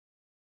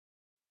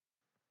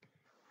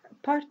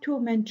part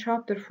 2 من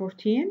chapter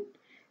 14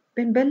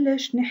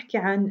 بنبلش نحكي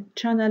عن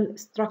channel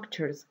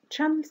structures.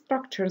 channel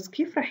structures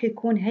كيف رح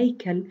يكون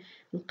هيكل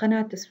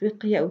القناة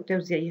التسويقية أو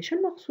التوزيعية؟ شو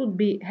المقصود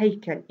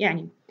بهيكل؟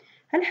 يعني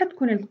هل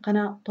حتكون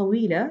القناة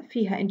طويلة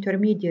فيها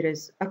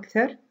intermediaries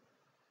أكثر؟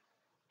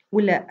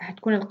 ولا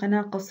حتكون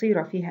القناة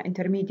قصيرة فيها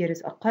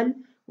intermediaries أقل؟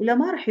 ولا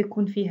ما رح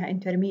يكون فيها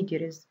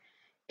intermediaries؟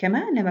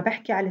 كمان لما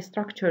بحكي على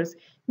structures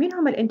مين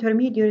هم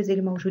الانترميديرز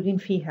اللي موجودين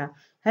فيها؟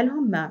 هل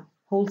هم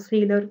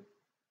wholesaler،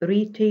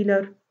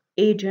 retailer،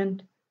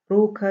 agent،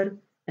 broker،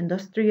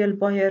 industrial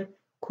buyer،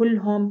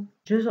 كلهم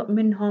جزء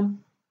منهم؟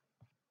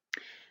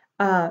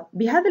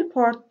 بهذا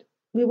البارت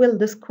we will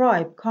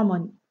describe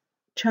common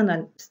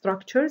channel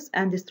structures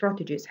and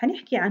strategies.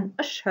 حنحكي عن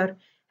أشهر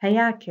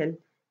هياكل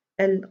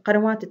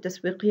القنوات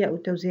التسويقية أو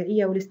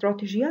التوزيعية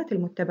والاستراتيجيات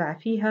المتبعة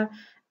فيها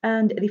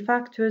and the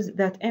factors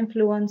that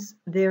influence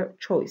their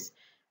choice.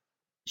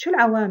 شو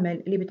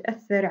العوامل اللي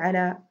بتأثر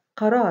على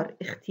قرار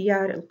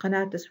اختيار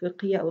القناة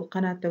التسويقية أو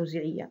القناة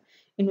التوزيعية؟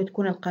 إنه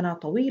تكون القناة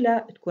طويلة،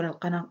 تكون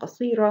القناة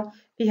قصيرة،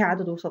 فيها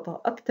عدد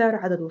وسطاء أكثر،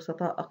 عدد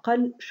وسطاء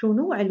أقل، شو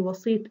نوع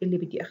الوسيط اللي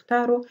بدي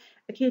أختاره؟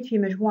 أكيد في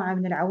مجموعة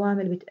من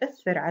العوامل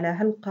بتأثر على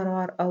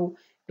هالقرار أو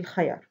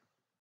الخيار.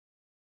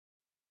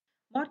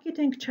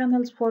 Marketing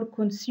channels for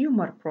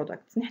consumer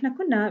products. نحن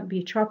كنا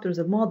بchapters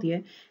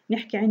الماضية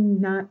نحكي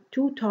عنا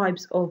two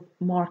types of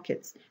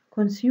markets: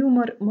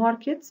 consumer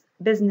markets,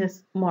 business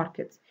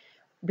markets.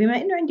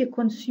 بما إنه عندي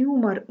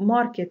consumer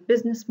market,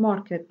 business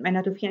market،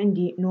 معناته في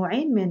عندي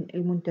نوعين من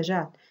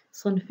المنتجات،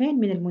 صنفين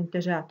من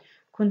المنتجات: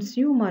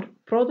 consumer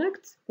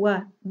products و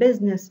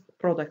business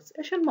products.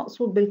 إيش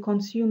المقصود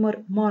بالconsumer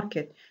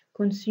market؟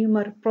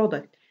 consumer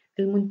product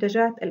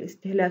المنتجات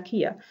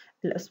الاستهلاكية،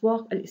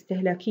 الأسواق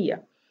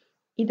الاستهلاكية.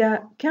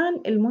 إذا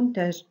كان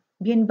المنتج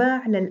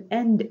بينباع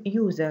للإند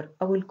يوزر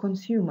أو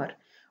الكونسيومر،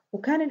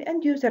 وكان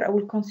الإند يوزر أو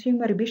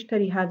الكونسيومر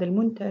بيشتري هذا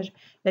المنتج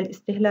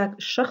للاستهلاك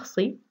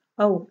الشخصي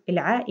أو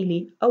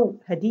العائلي أو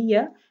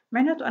هدية،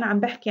 معناته أنا عم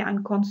بحكي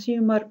عن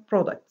consumer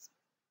products.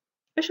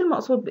 إيش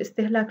المقصود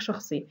باستهلاك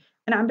شخصي؟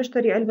 أنا عم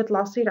بشتري علبة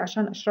العصير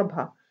عشان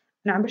أشربها،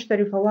 أنا عم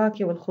بشتري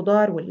الفواكه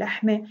والخضار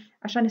واللحمة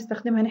عشان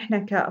نستخدمها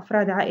نحن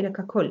كأفراد عائلة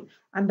ككل،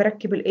 عم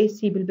بركب الأي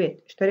سي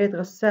بالبيت، اشتريت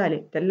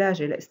غسالة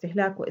ثلاجة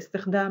لاستهلاك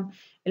واستخدام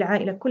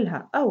العائلة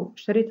كلها، أو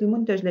اشتريت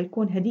المنتج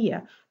ليكون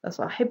هدية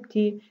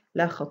لصاحبتي،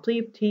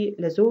 لخطيبتي،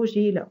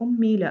 لزوجي،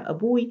 لأمي،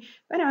 لأبوي.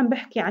 فأنا عم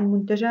بحكي عن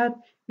منتجات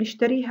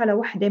نشتريها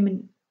لوحدة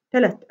من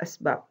 3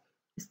 أسباب: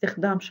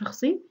 استخدام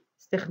شخصي،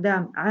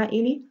 استخدام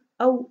عائلي،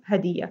 أو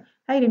هدية.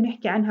 هاي اللي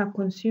بنحكي عنها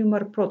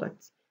consumer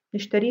products،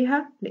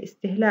 نشتريها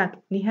لاستهلاك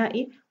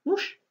نهائي،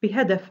 مش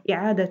بهدف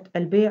إعادة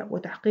البيع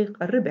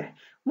وتحقيق الربح،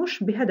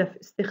 مش بهدف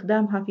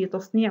استخدامها في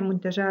تصنيع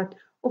منتجات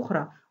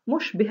أخرى،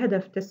 مش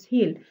بهدف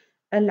تسهيل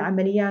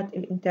العمليات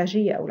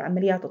الإنتاجية أو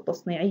العمليات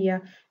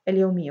التصنيعية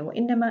اليومية،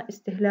 وإنما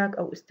استهلاك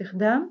أو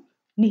استخدام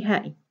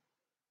نهائي.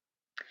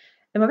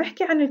 لما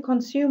بحكي عن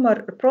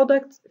الكونسيومر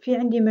برودكتس في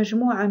عندي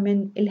مجموعة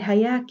من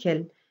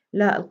الهياكل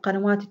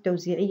للقنوات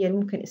التوزيعية اللي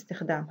ممكن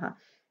استخدامها.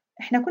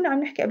 إحنا كنا عم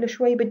نحكي قبل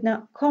شوي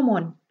بدنا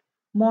common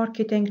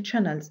marketing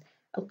channels،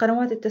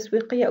 القنوات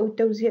التسويقية أو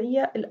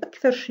التوزيعية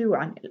الأكثر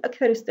شيوعاً،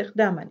 الأكثر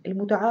استخداماً،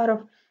 المتعارف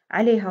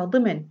عليها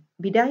ضمن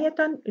بداية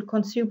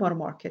الكونسيومر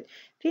ماركت.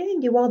 في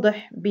عندي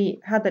واضح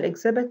بهذا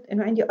الإكزيبت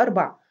إنه عندي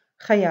 4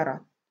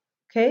 خيارات.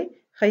 أوكي،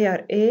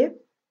 خيار A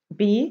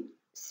B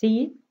C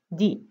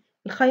D.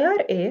 الخيار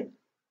A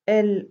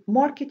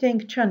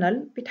الماركتينج channel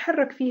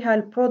بيتحرك فيها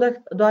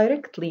البرودكت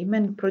دايركتلي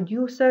من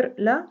بروديوسر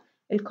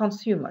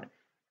للكونسيومر.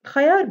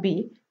 الخيار B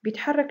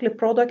بيتحرك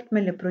البرودكت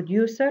من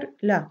البروديوسر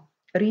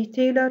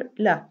لريتيلر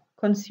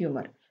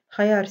لكونسيومر.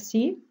 خيار C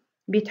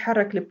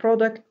بيتحرك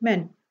البرودكت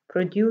من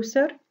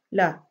بروديوسر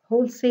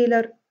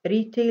لهولسيلر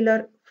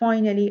ريتيلر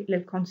فاينلي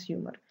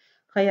للكونسيومر.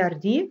 خيار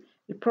D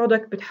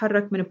البرودكت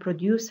بيتحرك من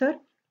بروديوسر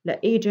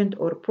لagent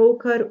or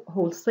broker,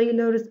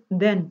 wholesalers,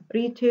 then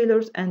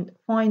retailers, and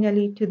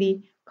finally to the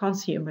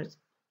consumers.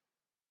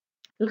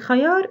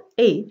 الخيار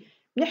A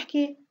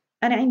بنحكي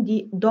أنا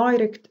عندي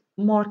direct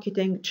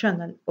marketing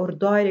channel or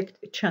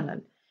direct channel.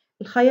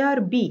 الخيار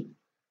B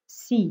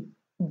C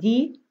D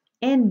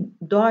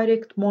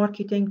indirect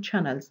marketing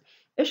channels.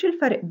 إيش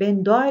الفرق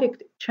بين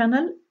direct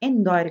channel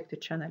indirect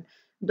channel؟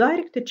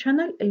 direct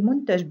channel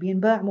المنتج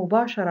بينباع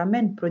مباشرة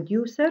من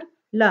producer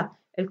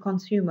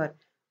للconsumer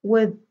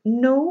with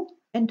no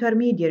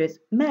intermediaries،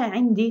 ما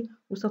عندي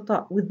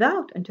وسطاء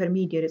without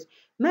intermediaries،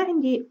 ما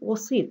عندي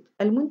وسيط،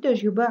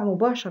 المنتج يباع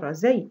مباشرة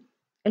زي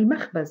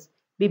المخبز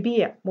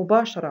ببيع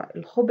مباشرة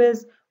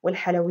الخبز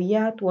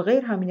والحلويات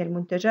وغيرها من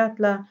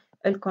المنتجات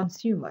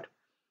للكونسيومر،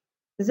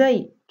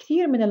 زي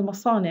كثير من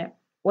المصانع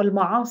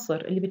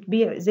والمعاصر اللي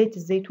بتبيع زيت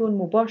الزيتون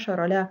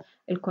مباشرة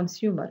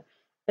للكونسيومر،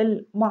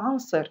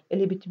 المعاصر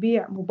اللي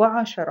بتبيع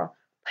مباشرة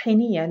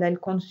طحينية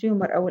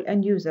للكونسيومر أو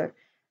الأند يوزر،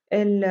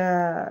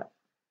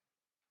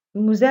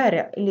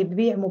 المزارع اللي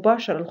ببيع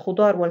مباشرة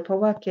الخضار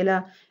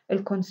والفواكه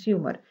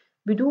للكونسيومر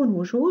بدون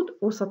وجود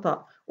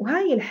وسطاء.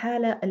 وهاي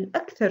الحالة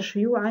الأكثر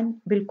شيوعاً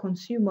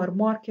بالكونسيومر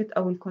ماركت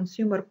أو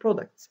الكونسيومر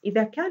برودكتس.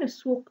 إذا كان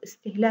السوق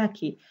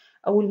استهلاكي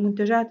أو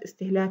المنتجات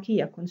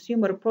استهلاكية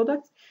consumer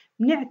products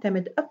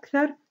بنعتمد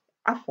أكثر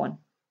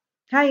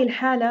هاي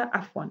الحالة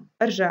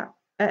أرجع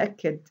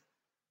أأكد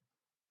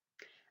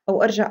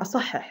أو أرجع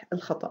أصحح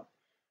الخطأ.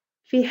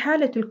 في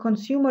حالة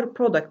الكونسيومر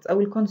برودكتس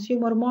أو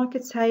الكونسيومر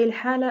ماركتس هاي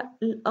الحالة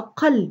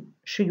الأقل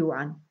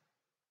شيوعاً،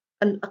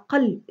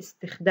 الأقل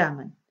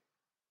استخداماً.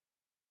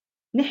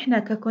 نحن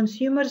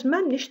ككونسيومرز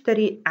ما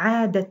بنشتري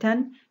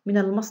عادة من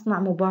المصنع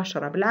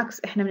مباشرة،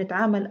 بالعكس إحنا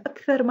بنتعامل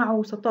أكثر مع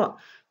وسطاء،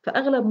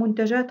 فأغلب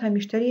منتجاتنا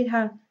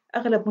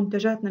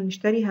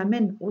بنشتريها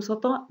من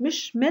وسطاء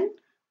مش من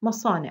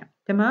مصانع،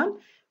 تمام؟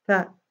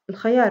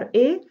 فالخيار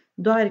A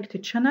Direct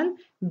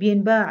Channel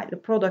بينباع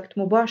البرودكت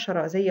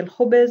مباشرة زي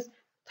الخبز،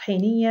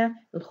 الطحينية،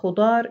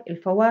 الخضار،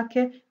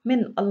 الفواكه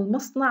من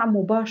المصنع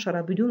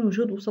مباشرة بدون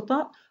وجود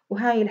وسطاء،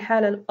 وهاي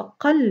الحالة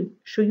الأقل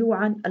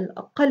شيوعاً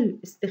الأقل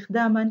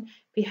استخداماً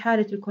في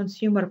حالة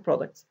الكونسيومر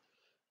برودكتس.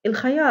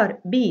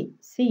 الخيار B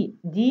C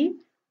D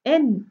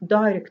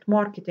Indirect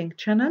Marketing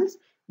Channels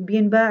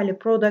بينباع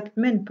البرودكت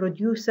من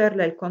بروديوسر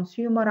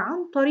للكونسيومر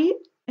عن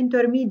طريق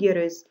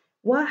intermediaries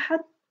واحد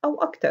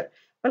أو أكثر.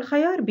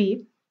 فالخيار B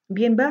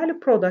بينباع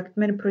البرودكت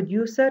من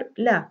بروديوسر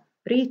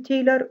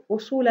لريتيلر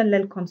وصولا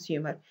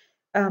للكونسيومر.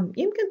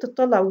 يمكن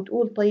تطلع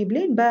وتقول طيب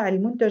ليه نباع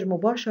المنتج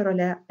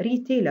مباشرة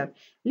لريتيلر؟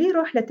 ليه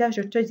روح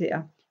لتاجر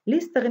تجزئة؟ ليه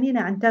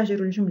استغنينا عن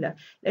تاجر الجملة؟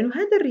 لأنه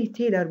هذا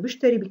الريتيلر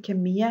بيشتري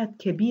بكميات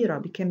كبيرة،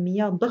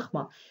 بكميات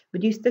ضخمة،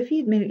 بده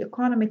يستفيد من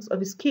الإيكونومكس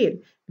أوف سكيل،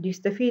 بده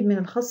يستفيد من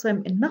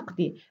الخصم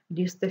النقدي،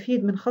 بده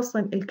يستفيد من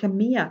خصم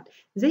الكميات،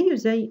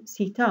 زي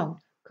سي تاون،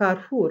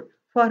 كارفور،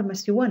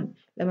 فارماسي 1.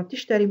 لما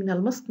بتشتري من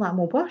المصنع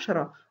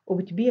مباشرة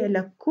وبتبيع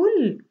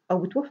لكل أو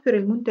بتوفر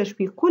المنتج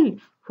في كل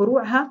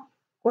فروعها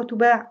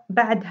وتباع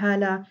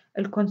بعدها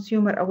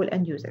للكونسيومر أو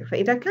الأند يوزر.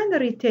 فإذا كان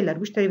الريتيلر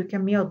بيشتري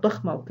بكميات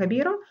ضخمة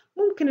وكبيرة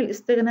ممكن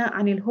الاستغناء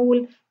عن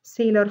الهول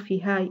سيلر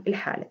في هاي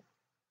الحالة.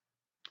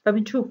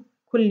 فبنشوف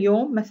كل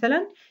يوم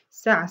مثلا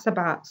الساعة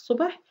 7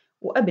 الصبح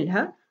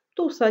وقبلها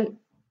توصل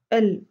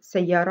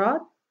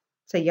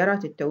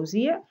سيارات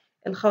التوزيع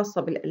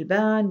الخاصة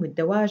بالألبان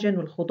والدواجن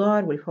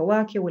والخضار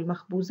والفواكه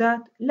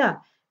والمخبوزات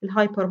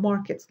الهايبر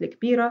ماركتس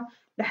الكبيرة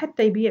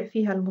لحتى يبيع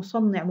فيها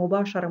المصنع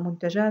مباشرة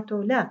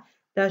منتجاته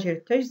تاجر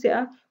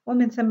التجزئة،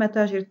 ومن ثم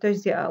تاجر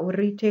التجزئة أو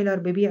الريتيلر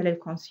ببيع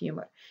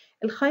للكونسيومر.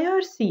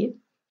 الخيار سي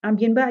عم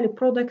بينباع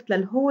البرودكت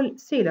للهول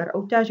سيلر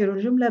أو تاجر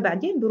الجملة،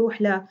 بعدين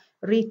بروح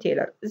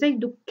للريتيلر زي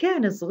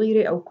دكان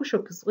صغيرة أو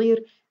كشك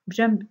صغير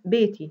بجنب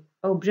بيتي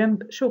أو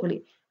بجنب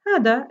شغلي.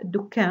 هذا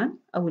الدكان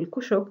أو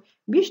الكشك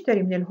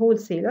بيشتري من الهول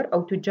سيلر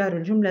أو تجار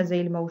الجملة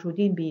زي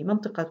الموجودين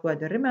بمنطقة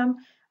وادي الرمم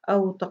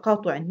أو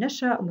تقاطع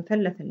النشا أو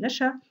مثلث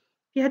النشا.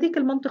 في هذيك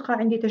المنطقة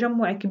عندي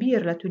تجمع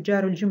كبير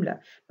لتجار الجملة،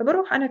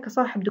 فبروح أنا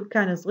كصاحب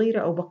دكان صغيرة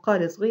أو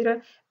بقالة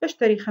صغيرة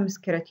بشتري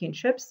 5 كراتين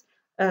شيبس،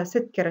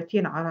 6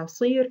 كراتين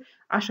عصير،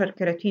 10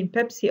 كراتين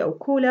بيبسي أو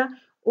كولا،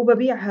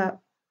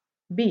 وببيعها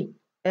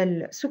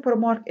بالسوبر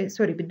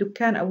ماركت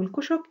بالدكان أو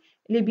الكشك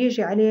اللي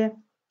بيجي عليه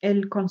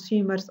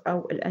الكونسيومرز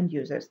أو الأند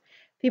يوزرز.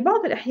 في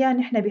بعض الأحيان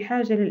نحن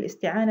بحاجة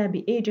للاستعانة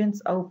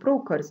بإيجنتس أو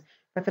بروكرز،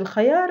 ففي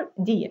الخيار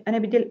دي أنا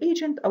بدي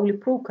الإيجنت أو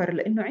البروكر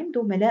لأنه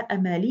عنده ملاءة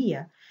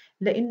مالية،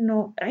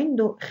 لأنه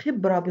عنده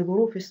خبرة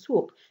بظروف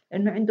السوق،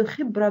 لأنه عنده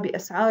خبرة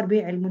بأسعار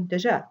بيع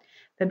المنتجات.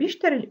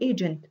 فبيشتري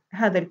الإيجنت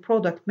هذا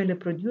البرودكت من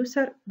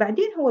البروديوسر،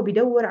 بعدين هو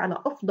بدور على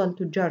أفضل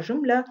تجار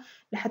جملة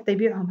لحتى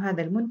يبيعهم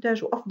هذا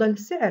المنتج وأفضل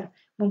سعر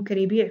ممكن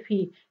يبيع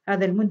فيه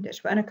هذا المنتج.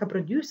 فأنا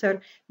كبروديوسر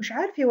مش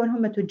عارفة وين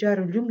هم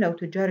تجار الجملة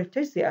وتجار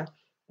التجزئة،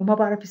 وما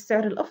بعرف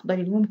السعر الأفضل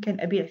اللي ممكن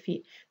أبيع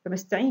فيه،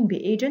 فبستعين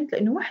بإيجنت،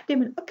 لأنه واحدة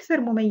من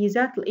أكثر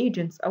مميزات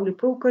الإيجنتس أو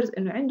البروكرز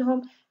إنه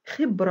عندهم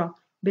خبرة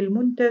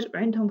بالمنتج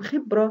وعندهم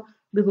خبرة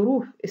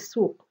بظروف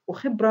السوق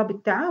وخبرة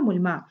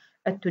بالتعامل مع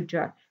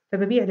التجار.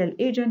 فببيع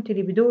للإيجنت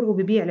اللي بدوره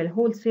ببيع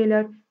للهول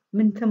سيلر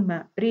من ثم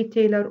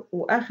ريتيلر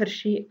وآخر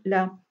شيء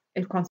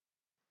للكونسيومر.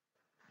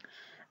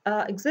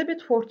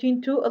 Exhibit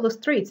 14.2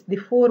 illustrates the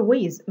 4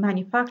 ways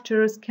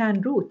manufacturers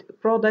can route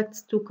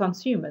products to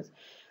consumers.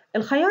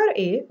 الخيار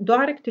A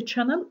Direct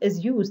channel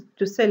is used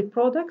to sell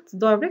products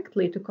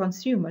directly to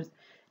consumers.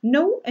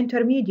 No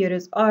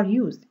intermediaries are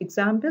used.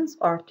 Examples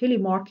are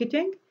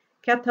telemarketing,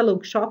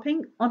 catalog shopping,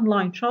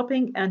 online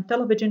shopping, and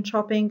television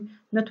shopping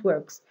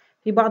networks.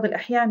 في بعض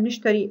الأحيان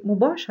نشتري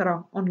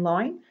مباشرة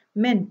أونلاين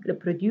من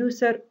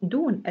البروديوسر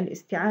دون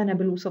الاستعانة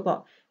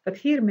بالوسطاء،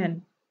 فكثير من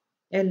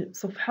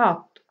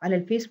الصفحات على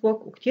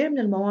الفيسبوك وكثير من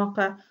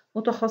المواقع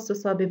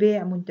متخصصة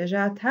ببيع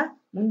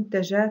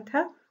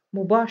منتجاتها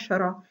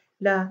مباشرة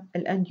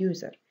للأند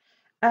يوزر.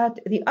 At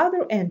the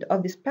other end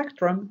of the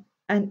spectrum,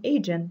 an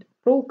agent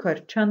broker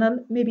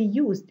channel may be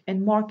used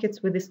in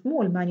markets with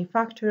small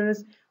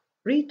manufacturers,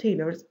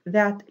 retailers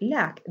that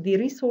lack the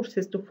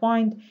resources to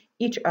find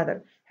each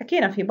other.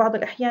 حكينا في بعض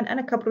الأحيان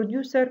أنا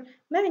كبروديوسر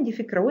ما عندي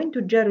فكرة وين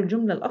تجار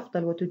الجملة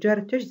الأفضل وتجار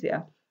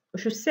التجزئة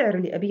وشو السعر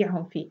اللي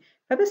أبيعهم فيه،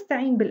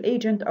 فبستعين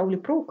بالagent أو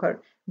البروكر.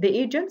 The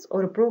agents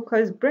or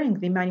brokers bring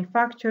the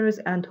manufacturers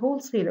and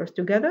wholesalers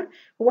together.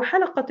 هو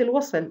حلقة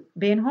الوصل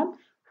بينهم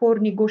for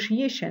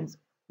negotiations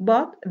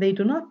but they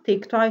do not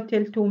take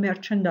title to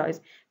merchandise.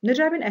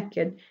 نرجع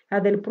بنأكد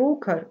هذا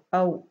البروكر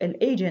أو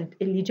الagent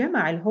اللي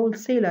جمع الهول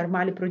سيلر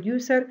مع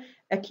البروديوسر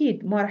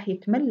أكيد ما راح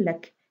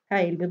يتملك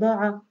هاي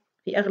البضاعة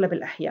في أغلب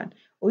الأحيان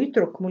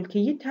ويترك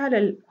ملكيتها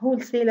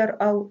للهول سيلر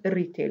أو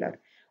الريتيلر.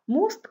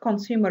 Most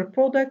consumer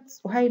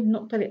products وهي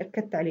النقطة اللي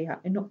أكدت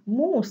عليها إنه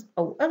most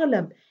أو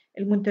أغلب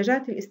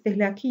المنتجات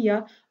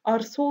الاستهلاكية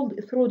are sold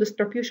through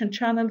distribution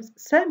channels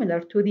similar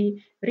to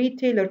the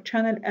retailer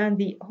channel and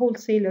the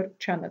wholesaler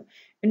channel.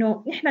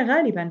 إنه نحن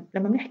غالبا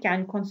لما بنحكي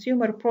عن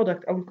consumer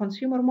product أو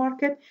consumer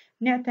market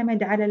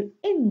نعتمد على ال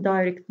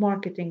indirect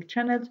marketing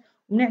channels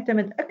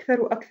ونعتمد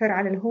أكثر وأكثر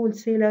على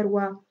الهولسيلر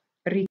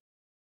والريتيلر.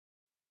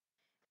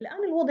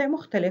 الآن الوضع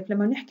مختلف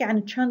لما نحكي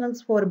عن channels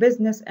for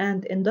business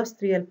and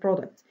industrial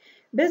products.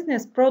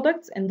 business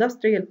products,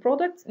 industrial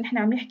products نحن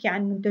عم نحكي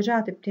عن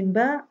منتجات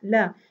بتنباع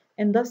ل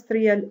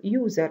industrial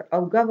user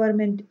أو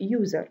government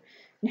user.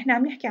 نحن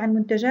عم نحكي عن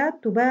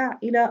منتجات تباع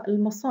إلى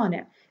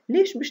المصانع.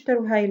 ليش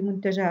بيشتروا هاي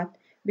المنتجات؟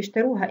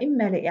 بيشتروها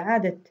إما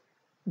لإعادة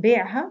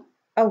بيعها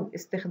أو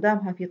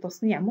استخدامها في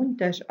تصنيع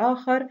منتج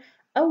آخر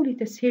أو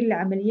لتسهيل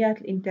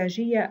العمليات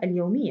الإنتاجية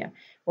اليومية،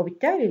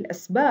 وبالتالي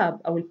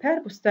الأسباب أو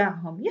البيربوس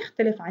تاعهم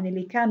يختلف عن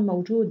اللي كان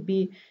موجود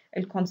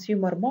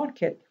بالكونسيومر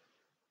ماركت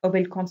أو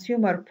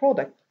بالكونسيومر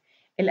برودكت.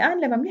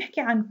 الآن لما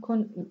بنحكي عن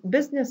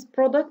business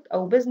product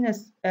أو business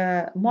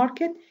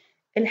market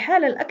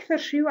الحالة الأكثر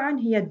شيوعاً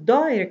هي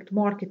direct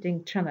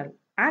marketing channel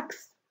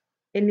عكس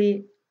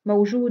اللي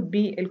موجود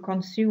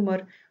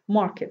بالكونسيومر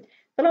ماركت.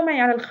 طلعوا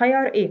معي على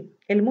الخيار A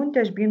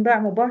المنتج بينباع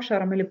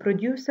مباشرة من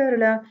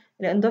البروديوسر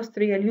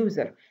للاندستريال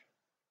يوزر.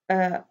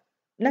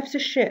 نفس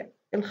الشيء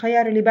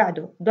الخيار اللي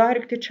بعده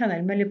direct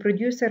channel من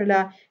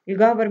البروديوسر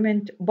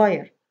للجوفرمنت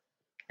باير.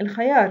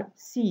 الخيار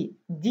C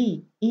D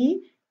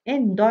E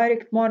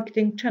indirect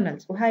marketing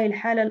channels وهاي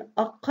الحالة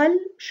الأقل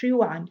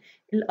شيوعاً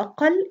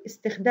الأقل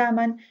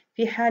استخداماً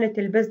في حالة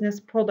البزنس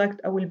برودكت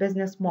أو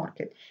البزنس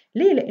ماركت.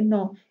 ليه؟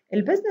 لأنه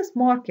البزنس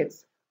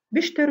ماركتس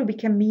بيشتروا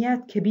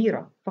بكميات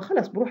كبيرة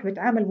فخلص بروح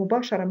بتعامل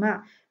مباشرة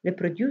مع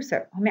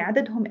البروديوسر هم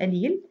عددهم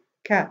قليل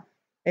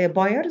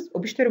كبايرز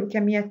وبيشتروا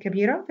بكميات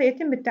كبيرة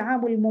فيتم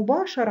التعامل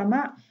مباشرة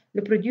مع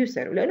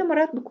البروديوسر ولأنه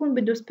مرات بيكون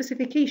بده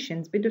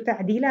specifications بده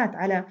تعديلات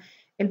على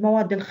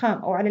المواد الخام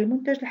أو على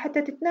المنتج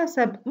لحتى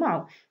تتناسب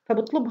معه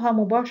فبطلبها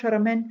مباشرة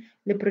من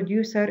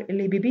البروديوسر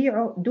اللي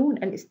بيبيعه دون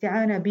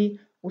الاستعانة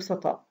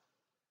بوسطاء.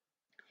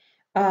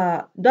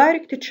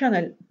 دايركت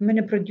تشانل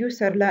من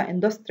بروديوسر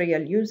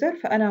لاندستريال يوزر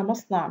فأنا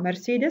مصنع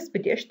مرسيدس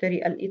بدي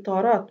أشتري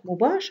الإطارات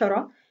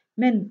مباشرة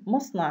من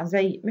مصنع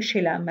زي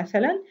ميشيلان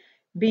مثلا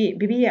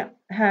ببيع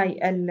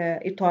هاي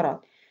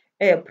الإطارات.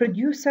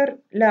 بروديوسر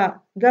لا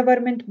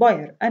government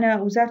buyer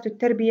أنا وزارة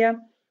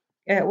التربية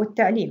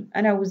والتعليم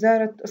أنا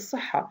وزارة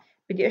الصحة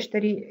بدي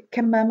أشتري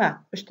كمامات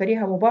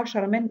بشتريها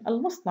مباشرة من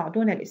المصنع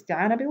دون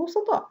الاستعانة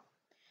بوسطاء.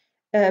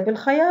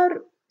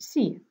 بالخيار C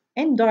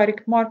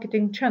indirect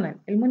marketing channel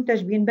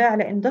المنتج بينباع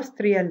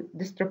لإندستريال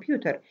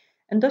distributor.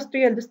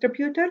 industrial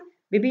distributor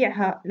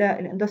ببيعها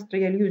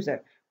للإندستريال يوزر.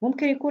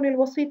 ممكن يكون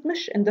الوسيط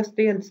مش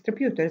industrial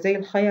distributor زي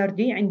الخيار D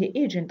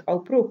عندي agent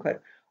أو broker.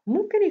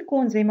 ممكن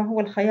يكون زي ما هو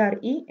الخيار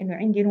E إنه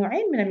عندي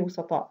نوعين من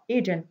الوسطاء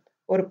agent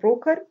or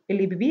broker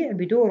اللي ببيع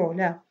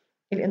بدوره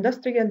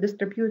للإندستريال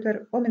distributor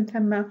ومن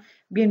ثم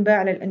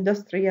بينباع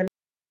للإندستريال.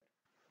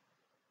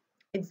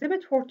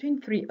 Exhibit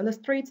 14.3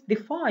 illustrates the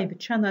 5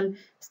 channel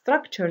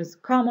structures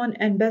common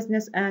in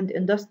business and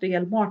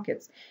industrial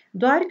markets.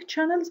 Direct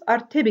channels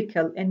are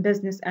typical in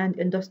business and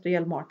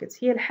industrial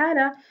markets. هي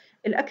الحالة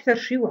الأكثر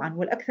شيوعاً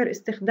والأكثر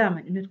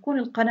استخداماً إنه تكون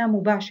القناة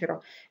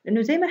مباشرة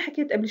لأنه زي ما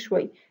حكيت قبل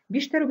شوي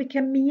بيشتروا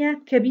بكميات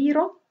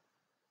كبيرة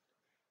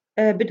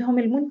بدهم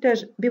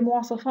المنتج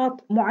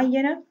بمواصفات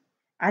معينة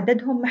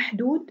عددهم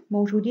محدود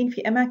موجودين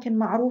في أماكن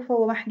معروفة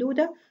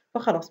ومحدودة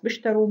فخلاص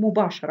بيشتروا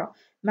مباشرة.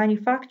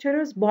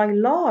 Manufacturers buy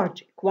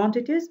large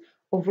quantities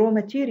of raw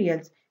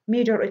materials,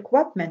 major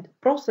equipment,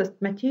 processed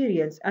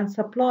materials and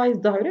supplies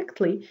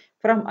directly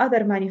from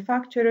other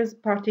manufacturers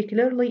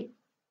particularly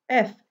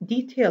if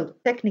detailed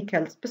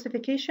technical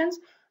specifications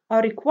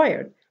are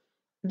required.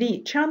 The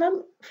channel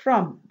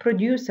from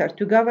producer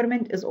to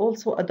government is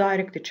also a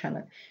direct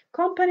channel.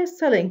 Companies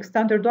selling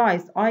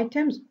standardized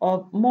items of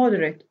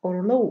moderate or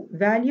low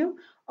value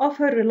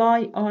often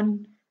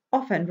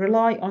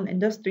rely on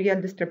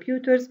industrial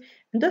distributors.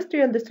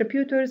 Industrial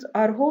distributors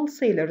are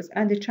wholesalers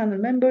and the channel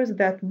members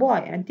that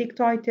buy and take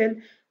title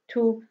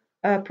to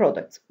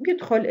products.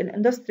 بيدخل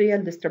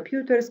الاندستريال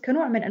distributors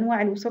كنوع من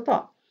أنواع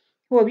الوسطاء.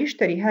 هو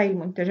بيشتري هاي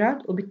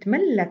المنتجات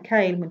وبتملك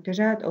هاي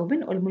المنتجات أو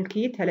بنقل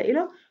ملكيتها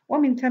لإله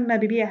ومن ثم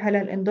ببيعها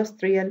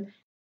للإندستريال.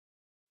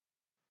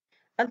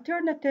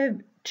 Alternative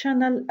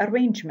channel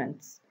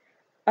arrangements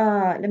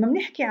لما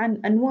بنحكي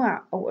عن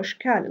أنواع أو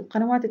أشكال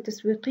القنوات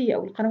التسويقية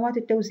أو القنوات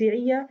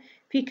التوزيعية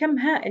في كم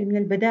هائل من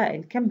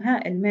البدائل كم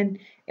هائل من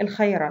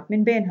الخيارات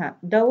من بينها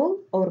dual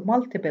or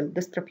multiple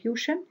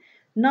distribution,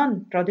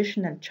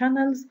 non-traditional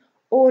channels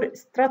or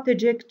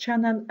strategic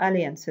channel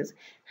alliances.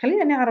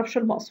 خلينا نعرف شو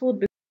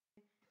المقصود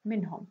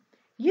منهم.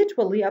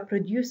 Usually, a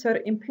producer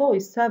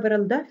employs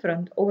several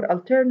different or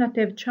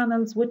alternative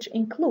channels, which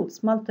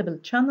includes multiple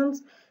channels,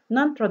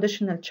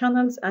 non-traditional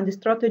channels, and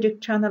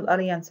strategic channel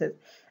alliances.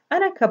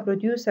 أنا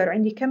كبروديوسر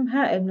عندي كم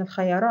هائل من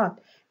الخيارات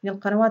من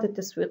القنوات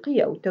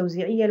التسويقية أو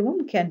التوزيعية اللي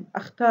ممكن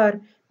أختار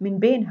من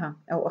بينها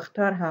أو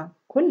أختارها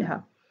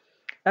كلها.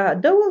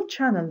 Dual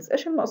channels،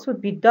 إيش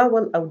المقصود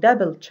بالدول أو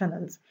double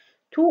channels؟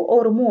 Two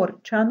or more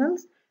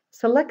channels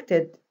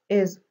selected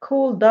is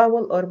called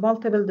dual or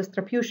multiple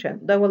distribution.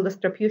 Dual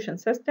distribution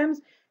systems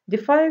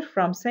differ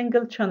from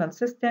single channel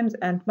systems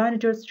and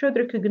managers should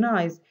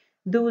recognize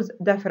those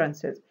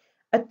differences.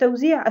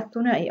 التوزيع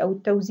الثنائي أو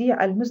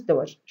التوزيع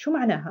المزدوج شو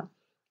معناها؟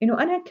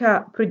 إنه أنا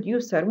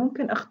كبروديوسر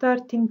ممكن أختار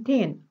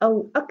تنتين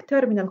أو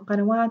أكثر من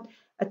القنوات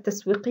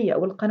التسويقية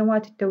أو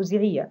القنوات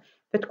التوزيعية،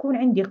 فتكون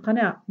عندي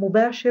قناة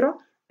مباشرة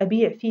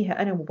أبيع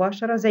فيها أنا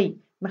مباشرة زي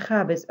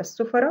مخابز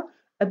السفرة،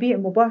 أبيع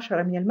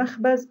مباشرة من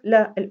المخبز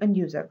للإند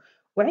يوزر،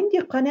 وعندي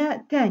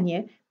قناة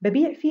تانية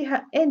ببيع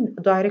فيها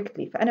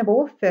indirectly، فأنا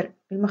بوفر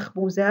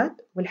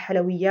المخبوزات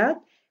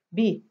والحلويات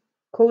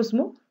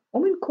بكوزمو،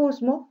 ومن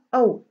كوزمو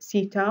أو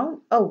سي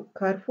تاون أو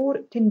كارفور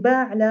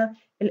تنباع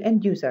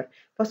للإند يوزر،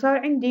 فصار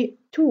عندي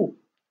two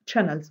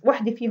channels،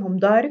 واحدة فيهم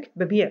دايركت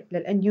ببيع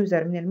للإند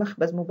يوزر من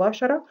المخبز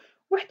مباشرة،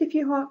 واحدة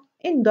فيها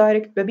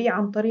indirect ببيع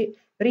عن طريق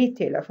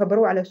ريتيلر،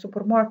 فبروح على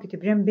سوبر ماركت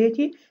بجنب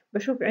بيتي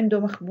بشوف عنده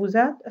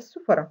مخبوزات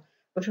السفرة،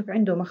 بشوف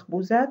عنده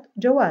مخبوزات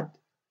جواد.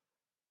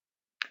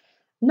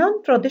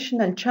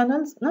 Non-traditional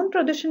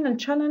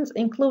channels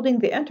including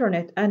the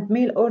internet and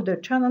mail order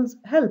channels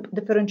help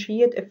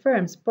differentiate a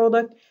firm's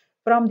product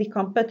from the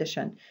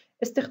competition.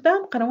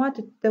 استخدام قنوات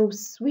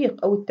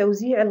التسويق أو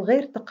التوزيع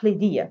الغير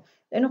تقليدية،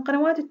 لأنه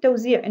قنوات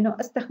التوزيع إنه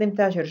أستخدم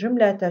تاجر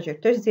جملة، تاجر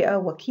تجزئة،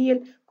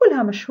 وكيل،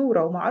 كلها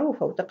مشهورة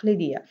ومعروفة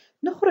وتقليدية.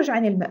 نخرج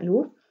عن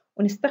المألوف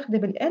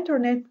ونستخدم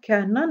الإنترنت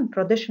كنون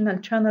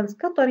تراديشنال channels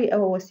كطريقة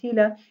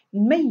ووسيلة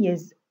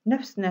نميز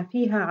نفسنا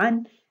فيها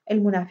عن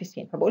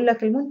المنافسين. فبقول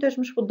لك المنتج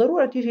مش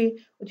بالضرورة تيجي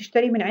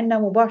وتشتريه من عنا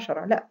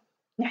مباشرة، لا،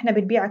 نحن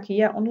بنبيعك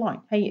إياه أونلاين.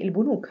 هي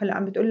البنوك هلا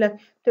عم بتقول لك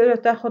تقدر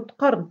تاخذ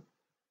قرض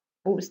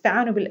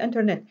واستعانوا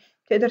بالإنترنت،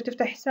 تقدر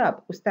تفتح حساب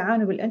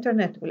واستعانوا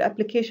بالإنترنت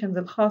والأبليكيشنز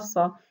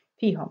الخاصة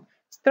فيهم.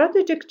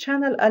 Strategic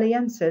channel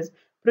alliances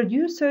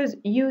producers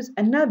use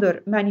another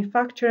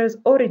manufacturer's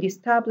already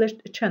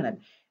established channel.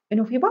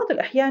 إنه في بعض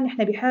الأحيان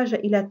نحن بحاجة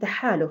إلى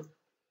تحالف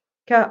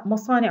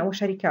كمصانع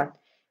وشركات،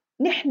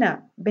 نحن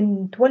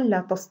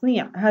بنتولى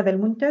تصنيع هذا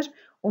المنتج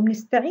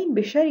وبنستعين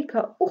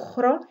بشركة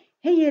أخرى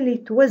هي اللي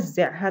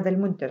توزع هذا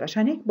المنتج،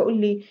 عشان هيك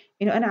بقول لي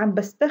إنه أنا عم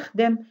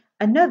بستخدم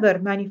another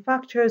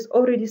manufacturer's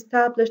already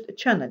established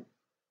channel.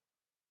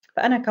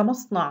 فأنا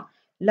كمصنع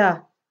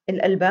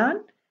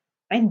للألبان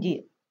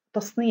عندي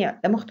تصنيع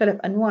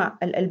لمختلف أنواع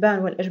الألبان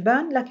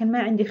والأجبان، لكن ما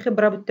عندي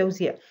خبرة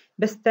بالتوزيع،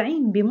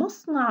 بستعين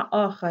بمصنع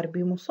آخر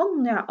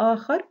بمصنع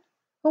آخر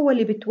هو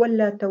اللي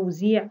بتولى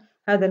توزيع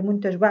هذا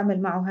المنتج،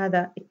 بعمل معه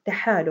هذا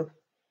التحالف.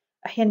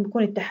 أحيانا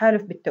بيكون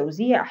التحالف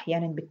بالتوزيع،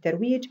 أحيانا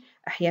بالترويج،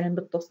 أحيانا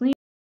بالتصنيع.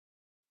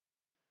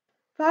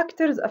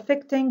 Factors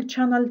affecting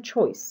channel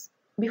choice.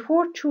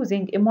 Before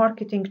choosing a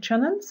marketing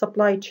channel,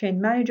 supply chain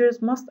managers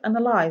must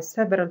analyze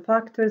several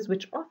factors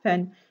which often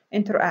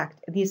interact.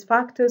 These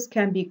factors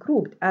can be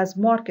grouped as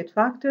market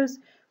factors,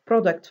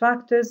 product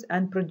factors,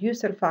 and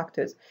producer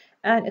factors.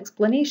 An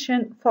explanation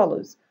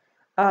follows.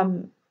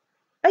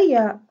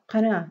 أي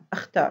قناة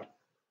أختار؟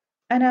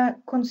 أنا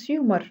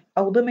consumer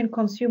أو ضمن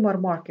consumer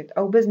market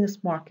أو business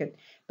market،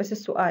 بس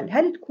السؤال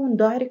هل تكون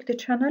direct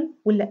channel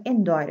ولا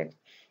indirect؟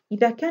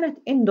 إذا كانت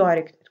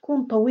indirect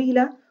تكون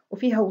طويلة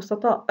وفيها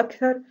وسطاء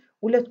أكثر،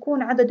 ولا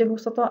تكون عدد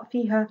الوسطاء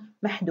فيها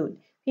محدود؟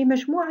 في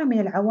مجموعة من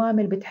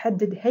العوامل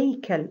بتحدد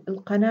هيكل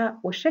القناة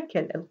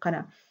وشكل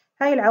القناة.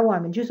 هاي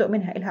العوامل جزء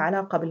منها إلها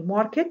علاقة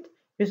بالماركت،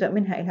 جزء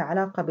منها إلها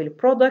علاقة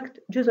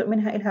بالبرودكت، جزء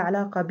منها إلها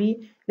علاقة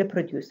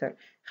بالبروديوسر.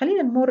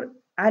 خلينا نمر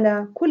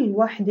على كل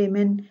واحدة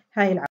من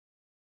هاي العوامل.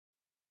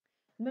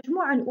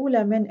 المجموعة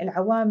الأولى من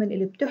العوامل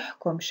اللي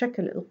بتحكم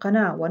شكل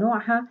القناة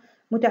ونوعها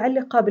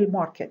متعلقة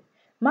بالماركت.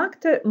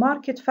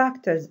 Market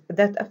factors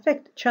that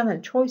affect channel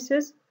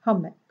choices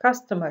هم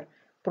customer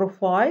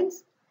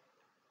profiles,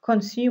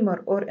 consumer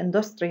or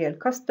industrial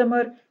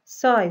customer,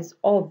 size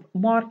of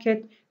market,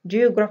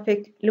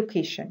 geographic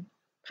location.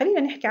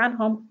 خلينا نحكي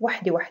عنهم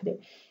واحدة واحدة.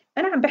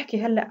 أنا عم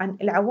بحكي هلأ عن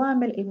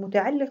العوامل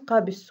المتعلقة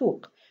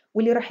بالسوق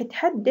واللي راح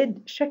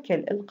تحدد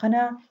شكل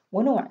القناة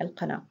ونوع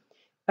القناة.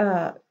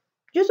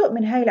 جزء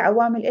من هاي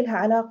العوامل إلها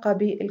علاقة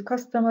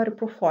بالكاستمر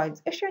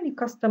بروفايلز. إيش يعني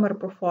كاستمر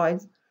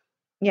بروفايلز؟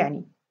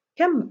 يعني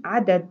كم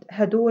عدد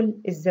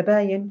هدول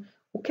الزباين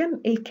وكم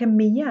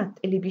الكميات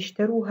اللي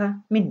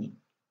بيشتروها مني.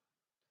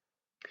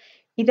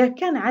 إذا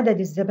كان عدد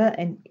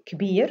الزبائن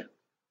كبير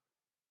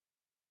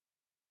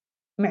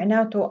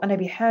معناته أنا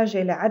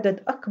بحاجة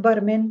لعدد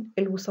أكبر من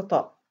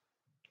الوسطاء.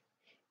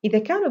 إذا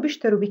كانوا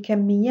بيشتروا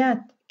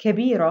بكميات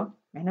كبيرة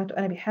معناته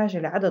أنا بحاجة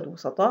لعدد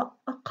وسطاء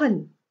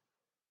أقل.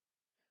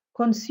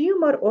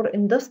 consumer or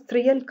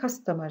industrial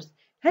customers،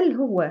 هل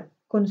هو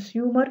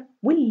consumer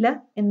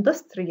ولا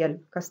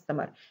industrial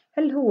customer؟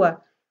 هل هو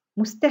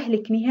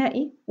مستهلك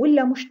نهائي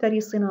ولا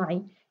مشتري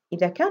صناعي؟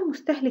 إذا كان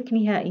مستهلك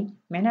نهائي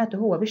معناته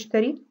هو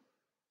بيشتري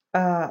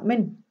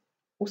من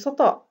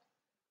وسطاء.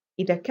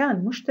 إذا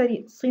كان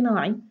مشتري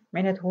صناعي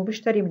معناته هو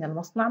بيشتري من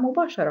المصنع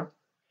مباشرة.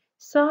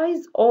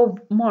 size of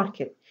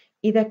market،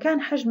 إذا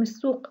كان حجم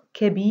السوق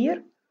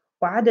كبير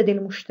وعدد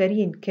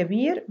المشترين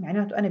كبير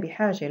معناته أنا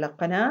بحاجة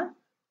لقناة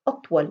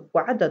أطول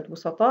وعدد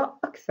وسطاء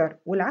أكثر،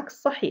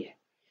 والعكس صحيح.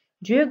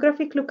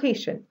 geographic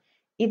location،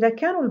 إذا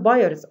كانوا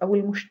البايرز أو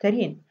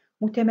المشترين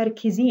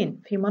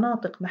متمركزين في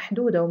مناطق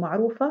محدودة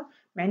ومعروفة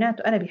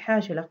معناته أنا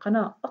بحاجة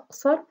لقناة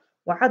أقصر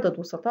وعدد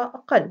وسطاء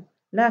أقل.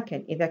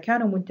 لكن إذا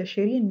كانوا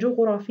منتشرين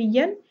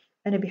جغرافيا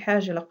أنا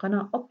بحاجة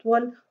لقناة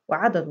أطول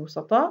وعدد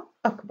وسطاء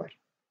أكبر.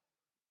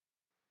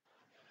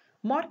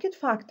 Market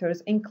factors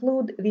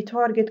include the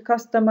target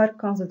customer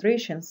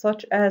considerations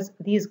such as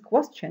these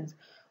questions: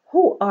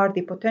 who are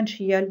the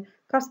potential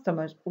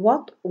customers?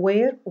 What,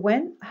 where,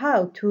 when, how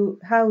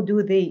do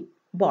they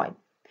buy?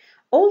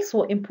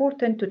 Also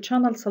important to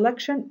channel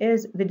selection is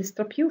the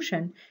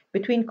distribution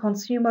between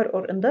consumer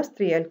or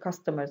industrial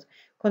customers.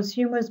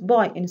 Consumers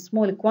buy in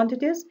small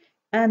quantities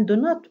and do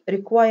not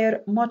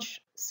require much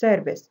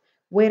service,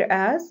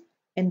 whereas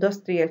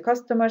industrial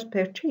customers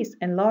purchase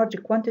in large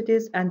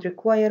quantities and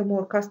require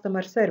more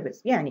customer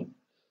service. يعني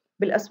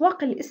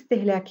بالأسواق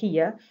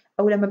الاستهلاكية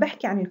أو لما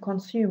بحكي عن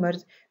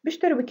الكونسيومرز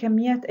بيشتروا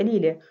بكميات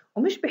قليلة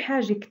ومش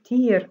بحاجة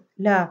كتير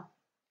ل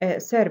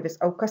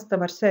سيرفيس أو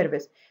كاستمر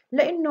سيرفيس،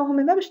 لأنه هم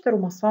ما بيشتروا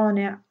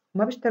مصانع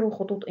وما بيشتروا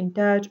خطوط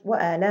إنتاج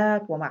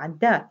وآلات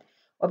ومعدات،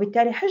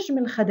 وبالتالي حجم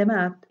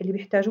الخدمات اللي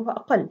بيحتاجوها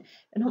أقل،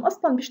 لأنهم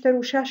أصلا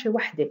بيشتروا شاشة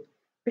واحدة،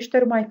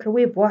 بيشتروا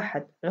مايكروويف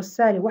واحد،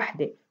 غسالة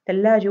واحدة،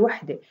 ثلاجة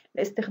واحدة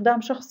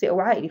لاستخدام شخصي أو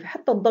عائلي،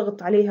 فحتى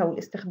الضغط عليها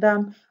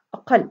والاستخدام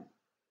أقل،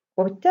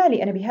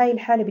 وبالتالي أنا بهاي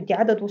الحالة بدي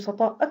عدد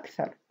وسطاء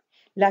أكثر.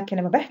 لكن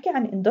لما بحكي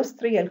عن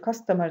industrial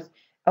customers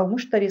أو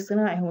مشتري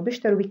صناعي هم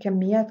بيشتروا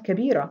بكميات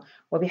كبيرة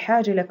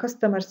وبحاجة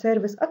لكاستمر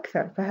سيرفيس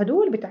أكثر،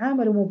 فهدول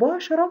بيتعاملوا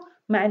مباشرة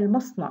مع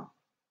المصنع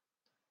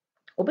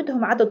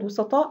وبدهم عدد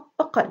وسطاء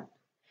أقل.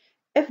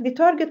 If the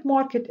target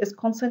market is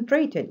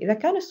concentrated، إذا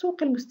كان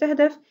السوق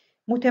المستهدف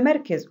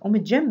متمركز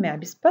ومتجمع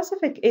ب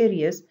specific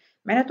areas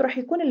معناته راح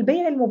يكون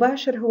البيع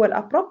المباشر هو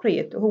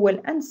الappropriate وهو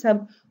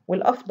الأنسب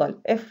والأفضل.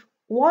 If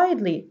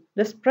widely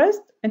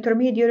dispersed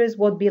intermediaries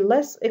would be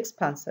less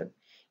expensive،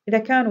 إذا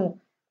كانوا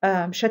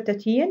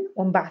مشتتين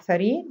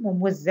ومبعثرين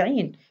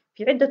وموزعين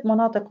في عدة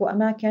مناطق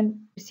وأماكن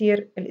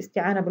بصير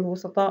الاستعانة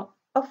بالوسطاء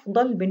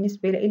أفضل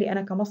بالنسبة لي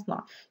أنا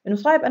كمصنع، لأنه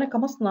صعب أنا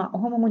كمصنع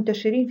وهم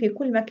منتشرين في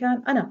كل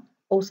مكان أنا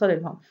أوصل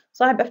لهم،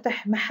 صعب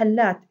أفتح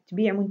محلات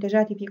تبيع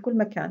منتجاتي في كل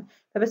مكان،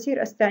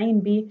 فبصير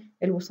أستعين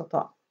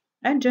بالوسطاء.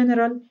 In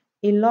general,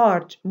 a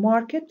large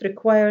market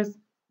requires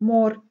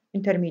more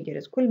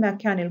intermediaries. كل ما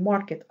كان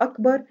الماركت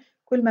أكبر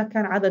كل ما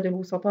كان عدد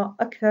الوسطاء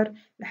أكثر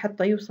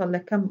لحتى يوصل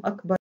لكم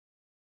أكبر.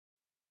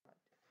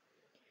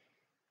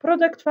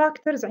 Product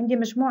factors عندي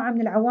مجموعة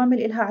من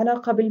العوامل إلها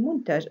علاقة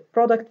بالمنتج.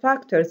 Product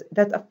factors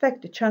that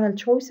affect channel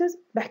choices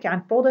بحكي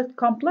عن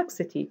product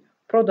complexity,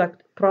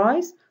 product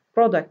price,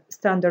 product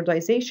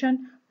standardization,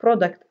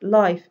 product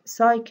life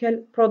cycle,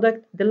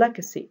 product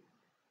delicacy.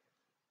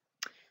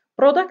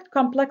 Product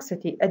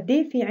complexity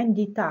قديه في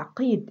عندي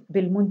تعقيد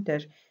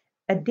بالمنتج،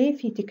 قديه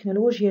في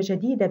تكنولوجيا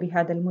جديدة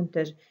بهذا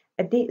المنتج،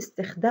 قديه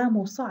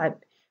استخدامه صعب.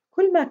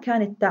 كل ما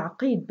كان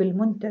التعقيد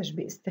بالمنتج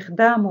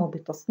باستخدامه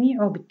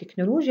بتصنيعه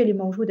بالتكنولوجيا اللي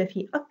موجودة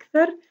فيه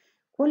أكثر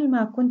كل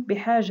ما كنت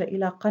بحاجة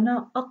إلى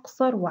قناة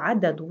أقصر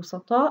وعدد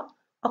وسطاء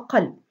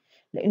أقل،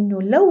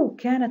 لأنه لو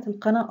كانت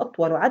القناة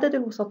أطول وعدد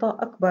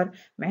الوسطاء أكبر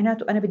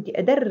معناته أنا بدي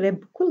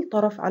أدرب كل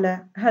طرف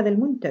على هذا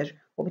المنتج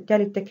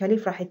وبالتالي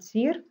التكاليف راح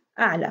تصير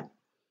أعلى.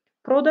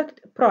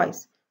 Product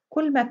price،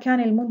 كل ما كان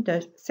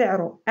المنتج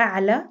سعره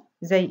أعلى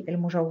زي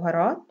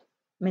المجوهرات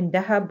من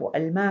ذهب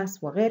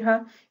وألماس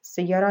وغيرها،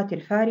 السيارات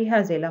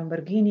الفارهة زي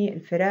لامبورغيني،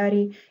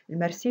 الفراري،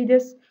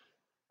 المرسيدس،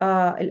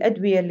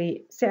 الأدوية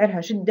اللي سعرها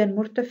جدا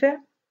مرتفع،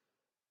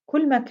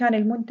 كل ما كان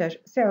المنتج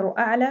سعره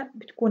أعلى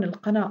بتكون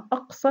القناة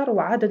أقصر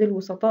وعدد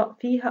الوسطاء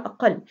فيها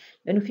أقل،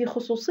 لأنه في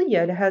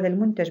خصوصية لهذا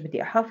المنتج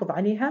بدي أحافظ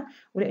عليها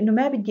ولأنه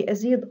ما بدي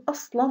أزيد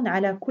أصلا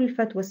على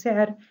كلفة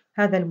وسعر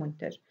هذا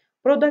المنتج.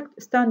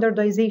 Product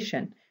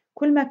standardization،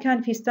 كل ما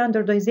كان في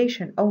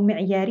standardization أو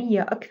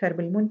معيارية أكثر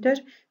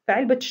بالمنتج،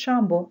 فعلبة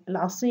الشامبو،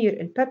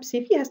 العصير،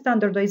 البيبسي فيها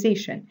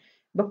standardization،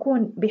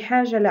 بكون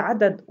بحاجة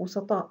لعدد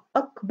وسطاء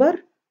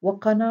أكبر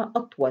وقناة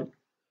أطول.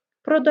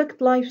 Product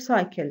life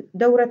cycle،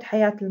 دورة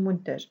حياة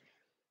المنتج،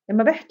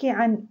 لما بحكي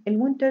عن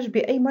المنتج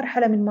بأي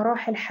مرحلة من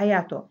مراحل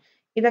حياته،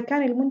 إذا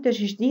كان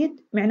المنتج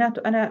جديد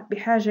معناته أنا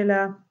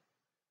بحاجة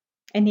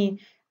أني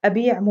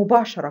أبيع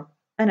مباشرة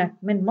أنا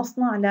من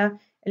مصنع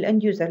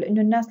للإند يوزر،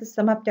 لأنه الناس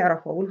لسه ما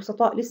بتعرفه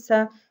والوسطاء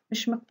لسه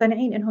مش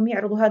مقتنعين إنهم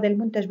يعرضوا هذا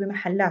المنتج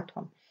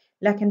بمحلاتهم.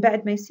 لكن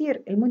بعد ما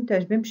يصير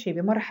المنتج بيمشي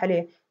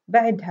بمرحلة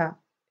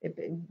بعدها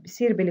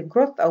بصير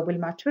بالجروث أو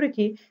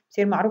بالماتوريتي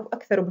بصير معروف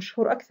أكثر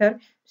ومشهور أكثر،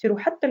 بصيروا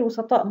حتى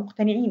الوسطاء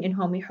مقتنعين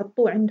إنهم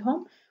يحطوه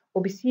عندهم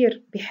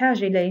وبصير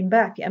بحاجة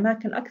لينباع في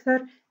أماكن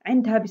أكثر،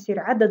 عندها بصير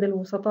عدد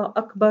الوسطاء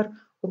أكبر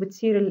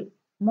وبتصير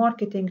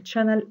marketing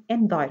channel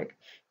indirect.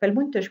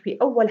 فالمنتج في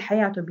أول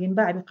حياته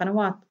بينباع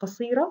بقنوات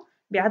قصيرة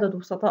بعدد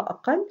وسطاء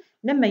أقل،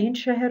 لما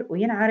ينشهر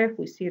وينعرف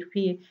ويصير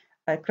فيه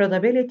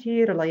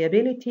credibility,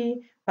 reliability,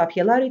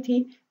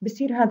 popularity،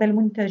 بصير هذا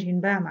المنتج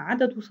ينباع مع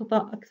عدد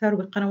وسطاء أكثر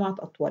بقنوات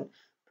أطول.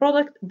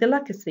 product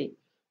delicacy.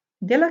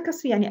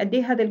 delicacy يعني قد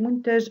إيه هذا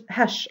المنتج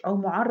هش أو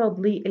معرض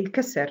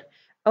للكسر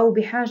أو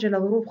بحاجة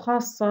لظروف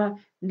خاصة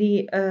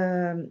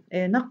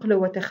لنقله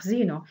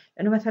وتخزينه،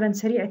 لأنه مثلا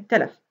سريع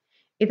التلف.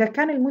 إذا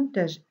كان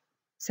المنتج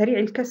سريع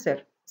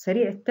الكسر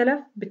سريع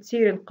التلف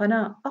بتصير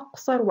القناة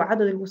أقصر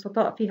وعدد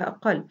الوسطاء فيها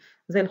أقل،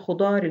 زي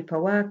الخضار،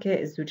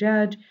 الفواكه،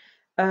 الزجاج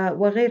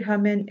وغيرها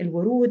من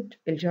الورود،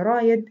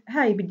 الجرايد.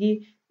 هاي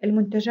بدي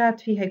المنتجات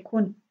فيها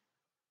يكون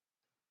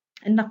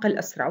النقل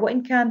أسرع،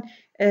 وإن كان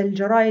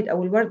الجرايد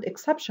أو الورد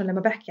exception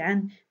لما بحكي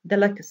عن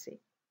delicacy.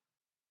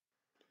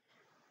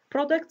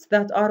 Products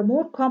that are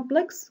more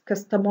complex,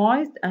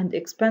 customized and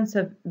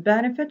expensive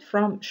benefit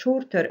from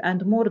shorter and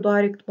more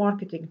direct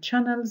marketing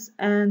channels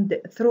and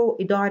through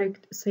a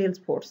direct sales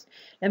force.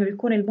 لما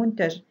بيكون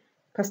المنتج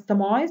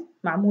customized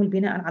معمول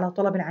بناء على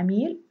طلب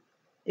العميل،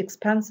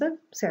 expensive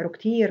سعره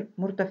كتير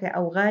مرتفع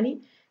أو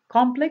غالي،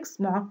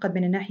 complex معقد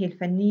من الناحية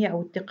الفنية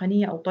أو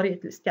التقنية أو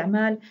طريقة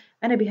الاستعمال.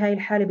 أنا بهاي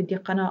الحالة بدي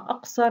قناة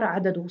أقصر،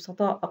 عدد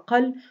وسطاء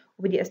أقل،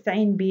 وبدي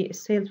أستعين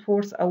بالسيلز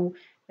فورس أو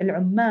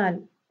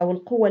العمال أو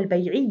القوة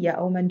البيعية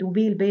أو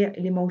مندوبي البيع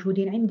اللي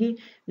موجودين عندي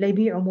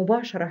ليبيعوا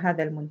مباشرة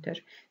هذا المنتج.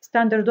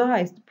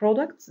 Standardized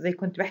products زي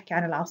كنت بحكي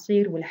عن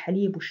العصير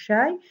والحليب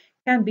والشاي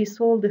can be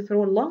sold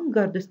through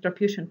longer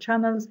distribution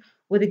channels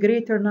with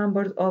greater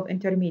numbers of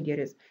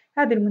intermediaries.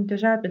 هذه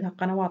المنتجات بدها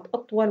قنوات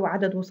أطول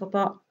وعدد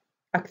وسطاء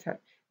أكثر.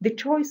 The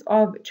choice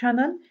of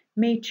channel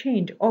may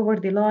change over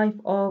the life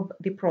of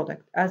the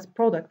product as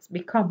products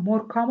become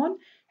more common.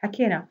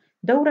 حكينا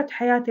دورة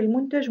حياة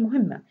المنتج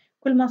مهمة،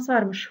 كل ما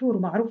صار مشهور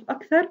ومعروف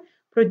أكثر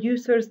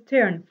producers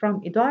turn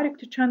from a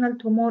direct channel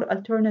to more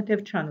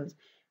alternative channels.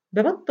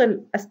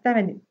 ببطل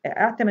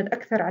أعتمد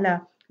أكثر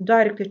على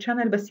direct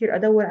channel، بصير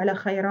أدور على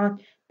خيارات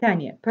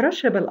تانية.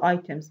 perishable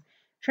items.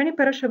 شنو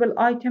perishable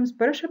items؟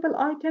 perishable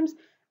items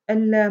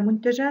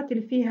المنتجات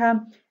اللي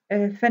فيها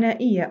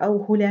فنائية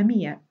أو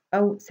هلامية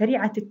أو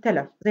سريعة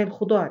التلف، زي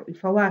الخضار،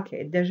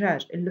 الفواكه،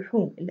 الدجاج،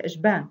 اللحوم،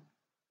 الأجبان.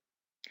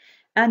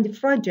 and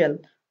fragile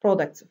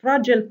products.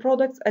 fragile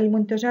products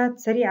المنتجات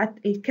سريعة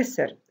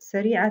الكسر،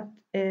 سريعة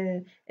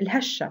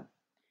الهشة.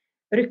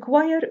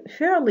 require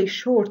fairly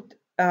short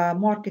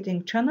marketing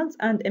channels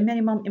and a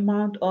minimum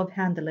amount of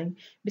handling.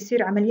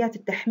 بصير عمليات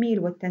التحميل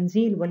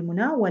والتنزيل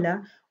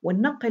والمناولة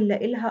والنقل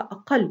لإلها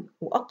أقل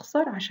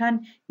وأقصر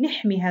عشان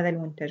نحمي هذا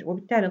المنتج،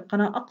 وبالتالي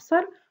القناة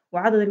أقصر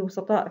وعدد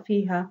الوسطاء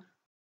فيها.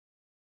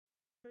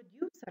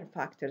 producer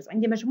factors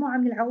عندي مجموعة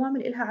من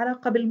العوامل إلها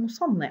علاقة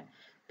بالمصنع.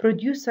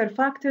 producer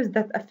factors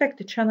that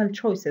affect channel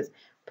choices.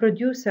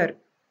 producer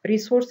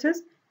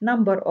resources,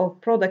 number of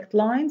product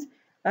lines,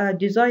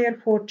 desire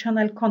for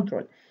channel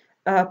control.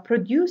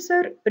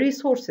 producer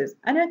resources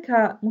أنا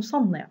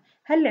كمصنع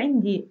هل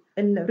عندي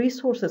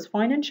resources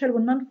financial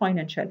و non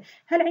financial؟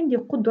 هل عندي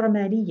قدرة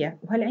مالية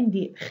وهل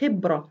عندي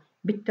خبرة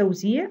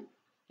بالتوزيع؟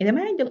 إذا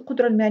ما عندي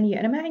القدرة المالية،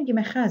 أنا ما عندي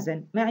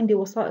مخازن، ما عندي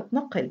وسائط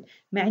نقل،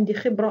 ما عندي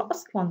خبرة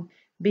أصلا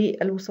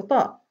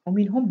بالوسطاء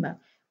ومين هم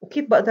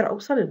وكيف بقدر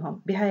أوصل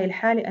لهم، بهاي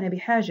الحالة أنا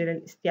بحاجة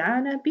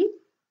للاستعانة ب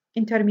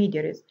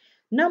intermediaries.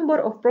 number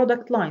of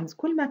product lines.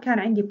 كل ما كان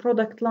عندي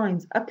product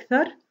lines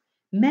أكثر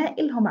ما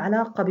إلهم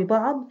علاقة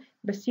ببعض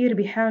بصير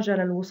بحاجة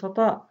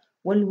للوسطاء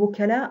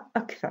والوكلاء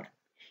أكثر.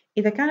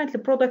 إذا كانت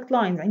البرودكت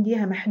لاينز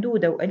عنديها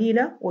محدودة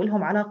وقليلة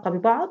وإلهم علاقة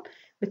ببعض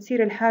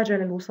بتصير الحاجة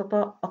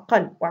للوسطاء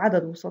أقل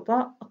وعدد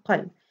وسطاء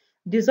أقل.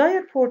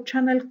 desire for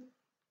channel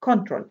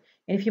control.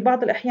 يعني في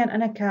بعض الأحيان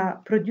أنا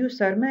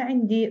كبروديوسر ما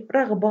عندي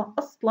رغبة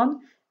أصلا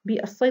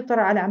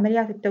بالسيطرة على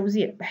عمليات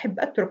التوزيع، بحب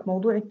أترك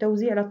موضوع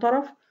التوزيع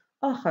لطرف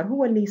آخر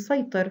هو اللي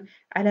يسيطر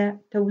على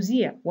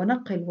توزيع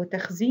ونقل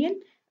وتخزين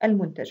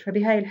المنتج،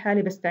 فبهاي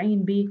الحالة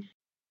بستعين ب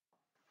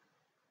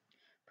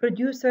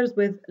producers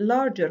with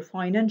larger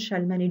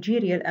financial,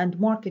 managerial and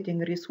marketing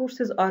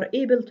resources are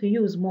able to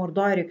use more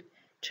direct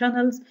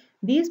channels.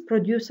 These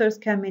producers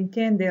can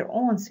maintain their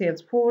own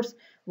sales force,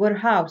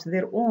 warehouse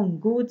their own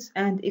goods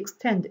and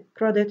extend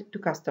credit to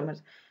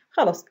customers.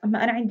 خلص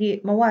أما أنا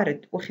عندي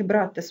موارد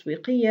وخبرات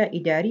تسويقية،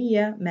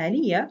 إدارية،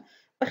 مالية،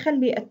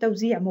 بخلي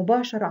التوزيع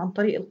مباشرة عن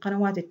طريق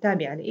القنوات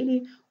التابعة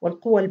لإلي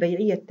والقوى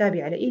البيعية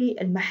التابعة لإلي،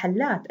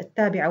 المحلات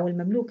التابعة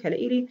والمملوكة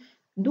لإلي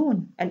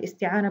دون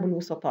الاستعانة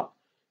بالوسطاء.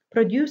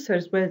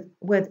 Producers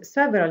with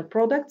several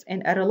products in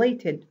a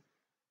related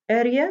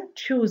area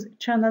choose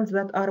channels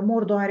that are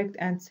more direct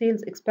and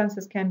sales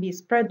expenses can be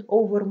spread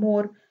over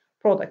more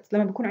products.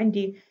 لما بيكون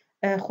عندي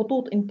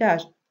خطوط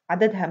إنتاج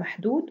عددها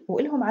محدود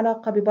وإلهم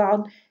علاقة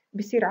ببعض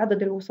بصير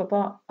عدد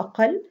الوسطاء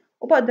أقل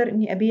وبقدر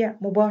إني أبيع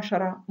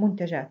مباشرة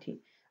منتجاتي.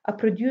 A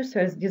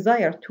producer's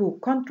desire to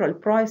control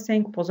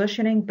pricing,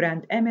 positioning,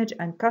 brand image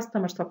and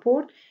customer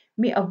support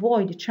may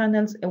avoid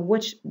channels in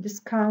which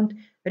discount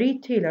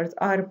retailers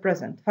are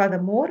present.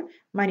 Furthermore,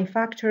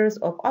 manufacturers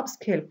of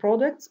upscale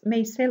products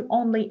may sell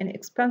only in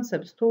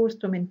expensive stores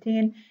to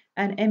maintain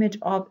an image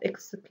of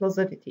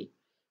exclusivity.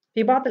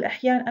 في بعض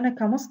الأحيان أنا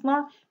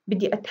كمصنع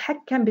بدي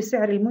أتحكم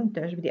بسعر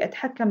المنتج، بدي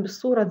أتحكم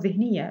بالصورة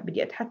الذهنية،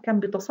 بدي أتحكم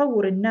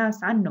بتصور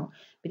الناس عنه،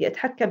 بدي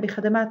أتحكم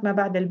بخدمات ما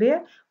بعد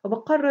البيع،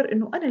 فبقرر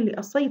إنه أنا اللي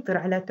أسيطر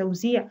على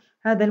توزيع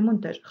هذا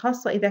المنتج،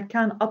 خاصة إذا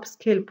كان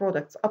upscale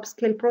products.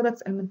 upscale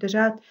products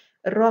المنتجات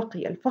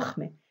الراقية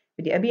الفخمة،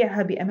 بدي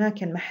أبيعها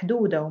بأماكن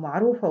محدودة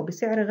ومعروفة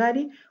وبسعر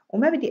غالي،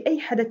 وما بدي أي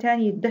حدا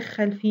تاني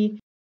يتدخل في.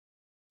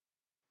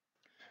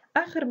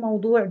 آخر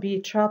موضوع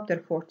بchapter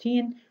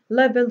 14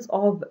 levels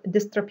of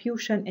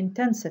distribution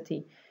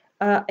intensity.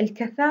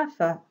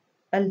 الكثافة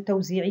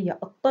التوزيعية،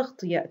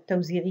 التغطية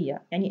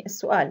التوزيعية. يعني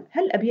السؤال،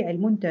 هل أبيع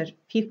المنتج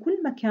في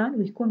كل مكان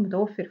ويكون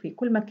متوفر في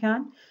كل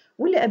مكان،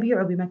 ولا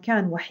أبيعه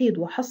بمكان وحيد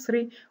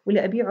وحصري،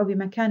 ولا أبيعه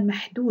بمكان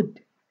محدود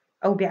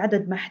أو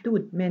بعدد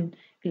محدود من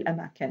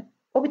الأماكن؟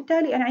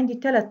 وبالتالي أنا عندي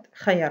 3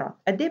 خيارات،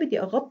 قد إيه بدي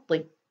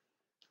أغطي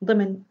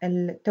ضمن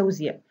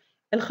التوزيع.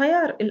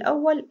 الخيار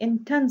الأول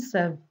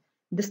intensive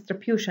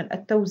distribution،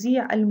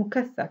 التوزيع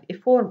المكثف، a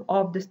form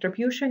of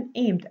distribution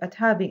aimed at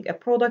having a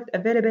product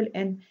available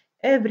in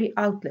every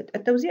outlet.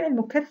 التوزيع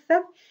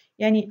المكثف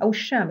يعني أو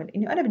الشامل،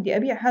 إنه أنا بدي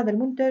أبيع هذا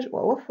المنتج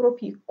وأوفره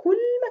في كل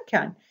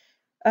مكان.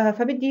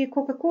 فبدي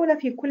كوكاكولا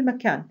في كل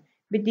مكان،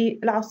 بدي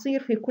العصير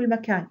في كل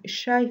مكان،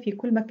 الشاي في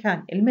كل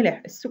مكان،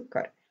 الملح،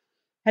 السكر.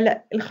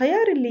 هلأ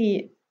الخيار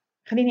اللي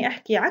خليني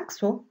أحكي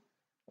عكسه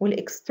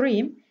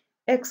والإكستريم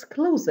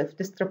exclusive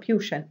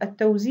distribution،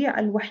 التوزيع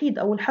الوحيد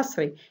أو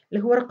الحصري،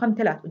 اللي هو رقم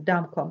 3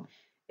 قدامكم.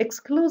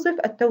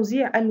 exclusive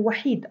التوزيع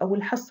الوحيد أو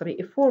الحصري،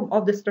 a form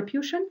of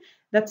distribution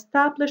that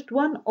established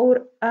one or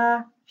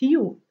a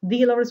few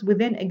dealers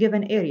within a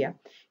given area.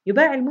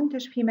 يباع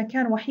المنتج في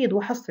مكان وحيد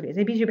وحصري،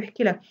 زي بيجي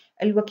بيحكي لك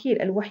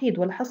الوكيل الوحيد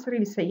والحصري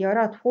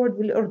لسيارات فورد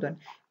بالأردن،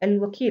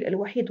 الوكيل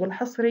الوحيد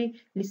والحصري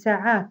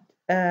لساعات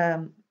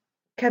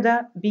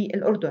كذا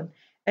بالأردن،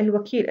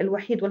 الوكيل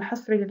الوحيد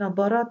والحصري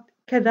لنظارات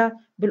كذا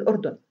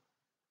بالأردن.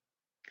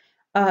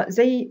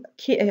 زي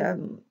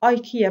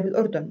آيكيا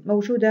بالأردن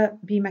موجودة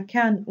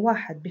بمكان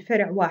واحد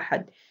بفرع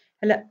واحد.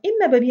 هلأ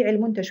إما ببيع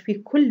المنتج في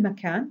كل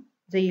مكان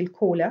زي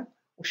الكولا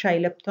وشاي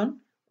ليبتون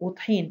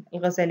وطحين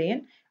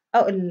الغزالين،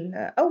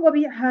 أو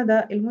ببيع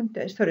هذا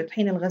المنتج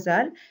طحين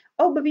الغزال،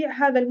 أو ببيع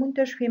هذا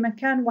المنتج في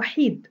مكان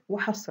وحيد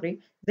وحصري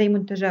زي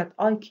منتجات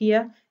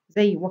آيكيا،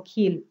 زي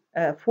وكيل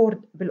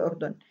فورد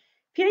بالأردن.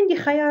 في عندي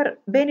خيار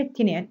بين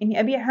التنين، إني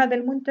أبيع هذا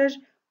المنتج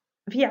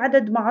في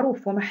عدد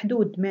معروف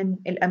ومحدود من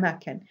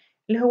الأماكن،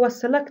 اللي هو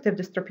selective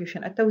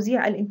distribution،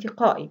 التوزيع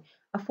الانتقائي،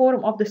 a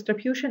form of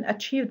distribution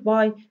achieved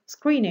by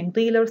screening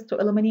dealers to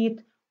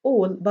eliminate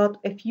all but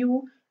a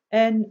few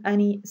in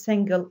any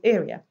single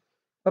area.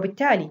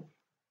 وبالتالي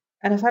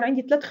أنا صار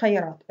عندي 3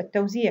 خيارات: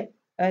 التوزيع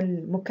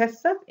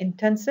المكثف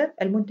intensive،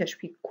 المنتج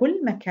في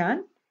كل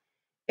مكان،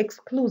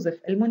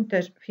 exclusive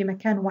المنتج في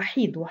مكان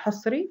وحيد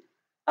وحصري،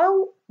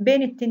 أو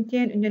بين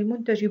التنتين إن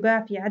المنتج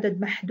يباع في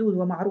عدد محدود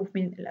ومعروف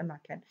من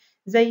الأماكن،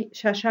 زي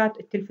شاشات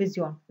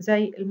التلفزيون،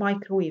 زي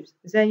المايكروويفز،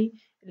 زي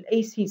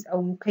الACs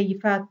أو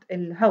مكيفات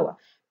الهواء،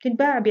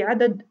 تنباع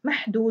بعدد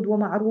محدود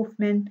ومعروف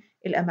من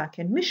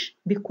الأماكن، مش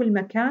بكل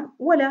مكان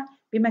ولا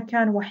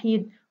بمكان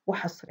وحيد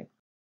وحصري.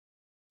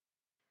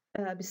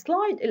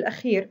 بسلايد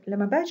الأخير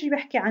لما باجي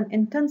بحكي عن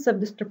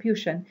intensive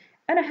distribution،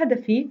 أنا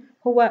هدفي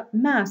هو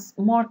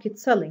mass market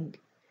selling،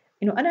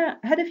 إنه أنا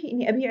هدفي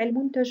إني أبيع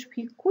المنتج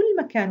في كل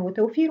مكان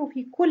وتوفيره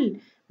في كل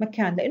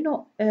مكان،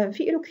 لأنه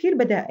في له كثير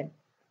بدائل.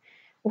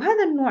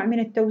 وهذا النوع من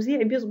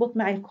التوزيع بيزبط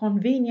مع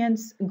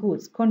convenience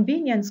goods.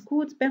 convenience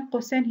goods بين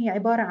قوسين هي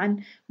عبارة عن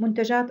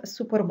منتجات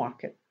السوبر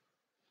ماركت،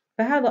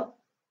 فهذا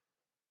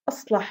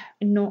أصلح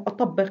إنه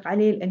أطبق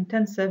عليه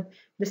intensive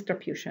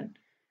distribution.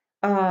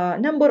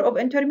 number of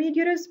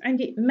intermediaries،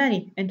 عندي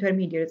many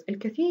intermediaries،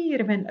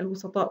 الكثير من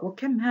الوسطاء،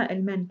 وكم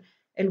هائل من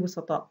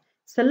الوسطاء.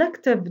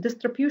 selective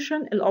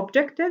distribution،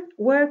 الobjective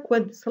work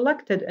with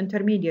selected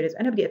intermediaries،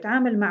 أنا بدي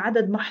أتعامل مع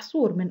عدد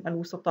محصور من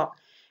الوسطاء.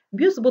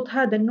 بيزبط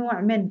هذا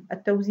النوع من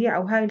التوزيع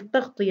أو هاي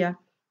التغطية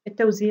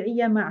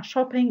التوزيعية مع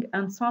shopping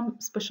and some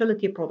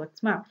specialty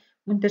products، مع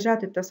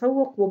منتجات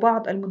التسوق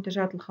وبعض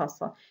المنتجات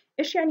الخاصة.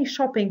 إيش يعني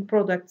shopping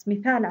products؟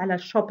 مثال على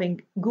shopping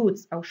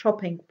goods أو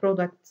shopping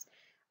products: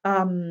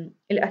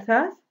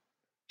 الأثاث،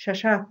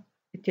 شاشات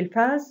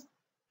التلفاز،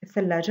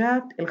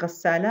 الثلاجات،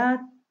 الغسالات،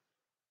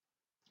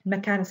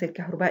 المكانس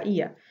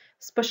الكهربائية.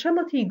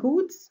 specialty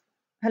goods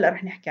هلأ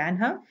رح نحكي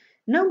عنها.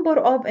 number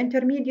of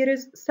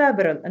intermediaries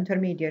several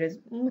intermediaries،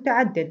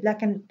 متعدد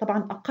لكن طبعا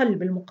أقل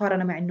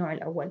بالمقارنة مع النوع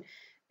الأول.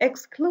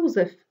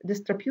 exclusive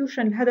distribution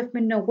الهدف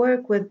منه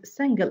work with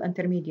single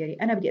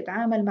intermediary، أنا بدي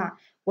أتعامل مع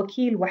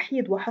وكيل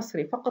وحيد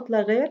وحصري فقط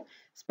لا غير.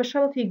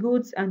 specialty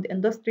goods and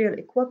industrial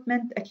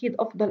equipment أكيد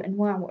أفضل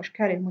أنواع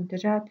وأشكال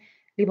المنتجات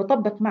اللي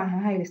بطبق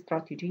معها هاي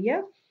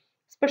الاستراتيجية.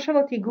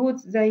 specialty goods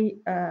زي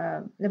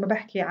لما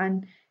بحكي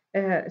عن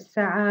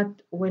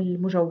الساعات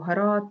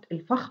والمجوهرات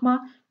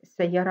الفخمة،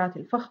 السيارات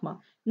الفخمة.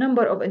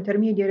 number of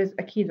intermediaries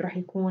أكيد راح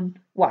يكون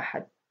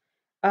 1.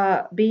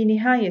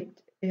 بنهاية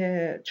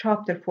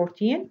chapter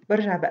 14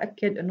 برجع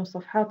بأكد إنه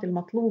الصفحات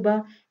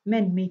المطلوبة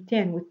من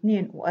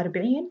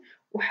 242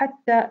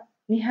 وحتى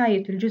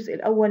نهاية الجزء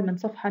الأول من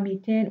صفحة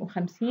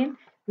 250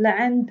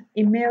 لعند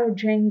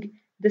emerging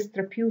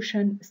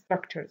distribution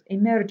structures.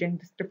 emerging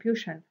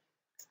distribution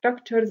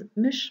structures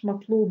مش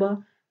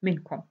مطلوبة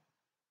منكم.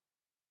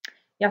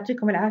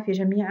 يعطيكم العافية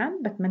جميعا،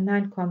 بتمنى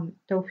لكم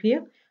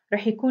توفيق.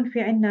 رح يكون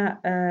في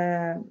عنا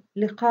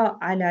لقاء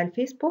على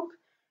الفيسبوك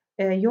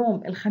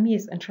يوم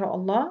الخميس إن شاء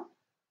الله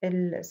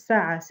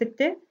الساعة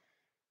 6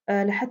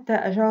 لحتى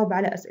أجاوب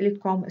على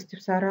أسئلتكم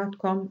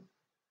واستفساراتكم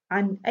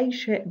عن أي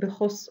شيء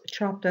بخص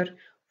chapter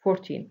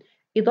 14.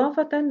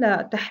 إضافة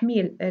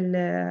لتحميل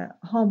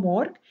الهوم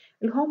وورك.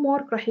 الهوم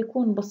وورك راح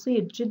يكون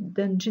بسيط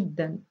جدا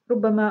جدا،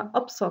 ربما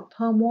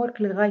أبسط هوم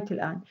وورك لغاية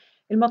الآن.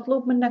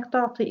 المطلوب منك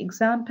تعطي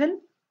example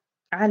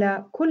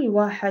على كل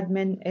واحد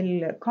من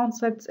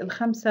الكونسبتس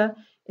الخمسة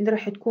اللي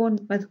راح تكون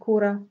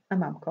مذكورة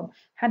أمامكم.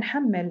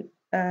 حنحمل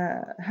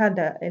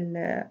هذا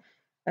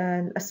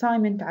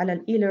الأسايمنت على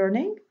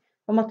الإي-ليرنينج،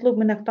 ومطلوب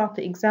منك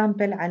تعطي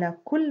example على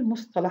كل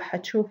مصطلح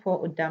حتشوفه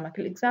قدامك.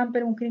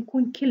 الإكزامبل ممكن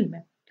يكون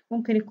كلمة،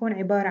 ممكن يكون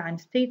عبارة عن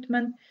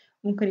statement،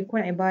 ممكن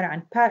يكون عبارة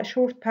عن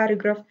short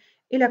paragraph،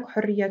 إلك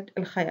حرية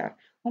الخيار.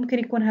 ممكن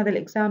يكون هذا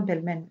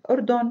الإكزامبل من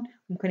الأردن،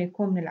 ممكن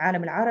يكون من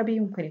العالم العربي،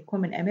 ممكن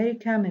يكون من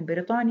أمريكا، من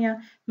بريطانيا،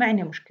 ما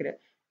عندنا مشكلة.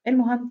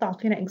 المهم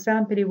تعطينا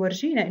إكزامبل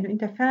يورجينا إنه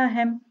أنت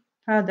فاهم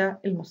هذا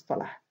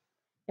المصطلح.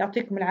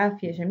 يعطيكم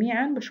العافية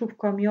جميعا،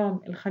 بشوفكم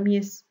يوم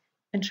الخميس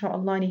إن شاء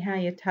الله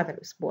نهاية هذا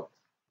الأسبوع.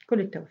 كل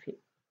التوفيق.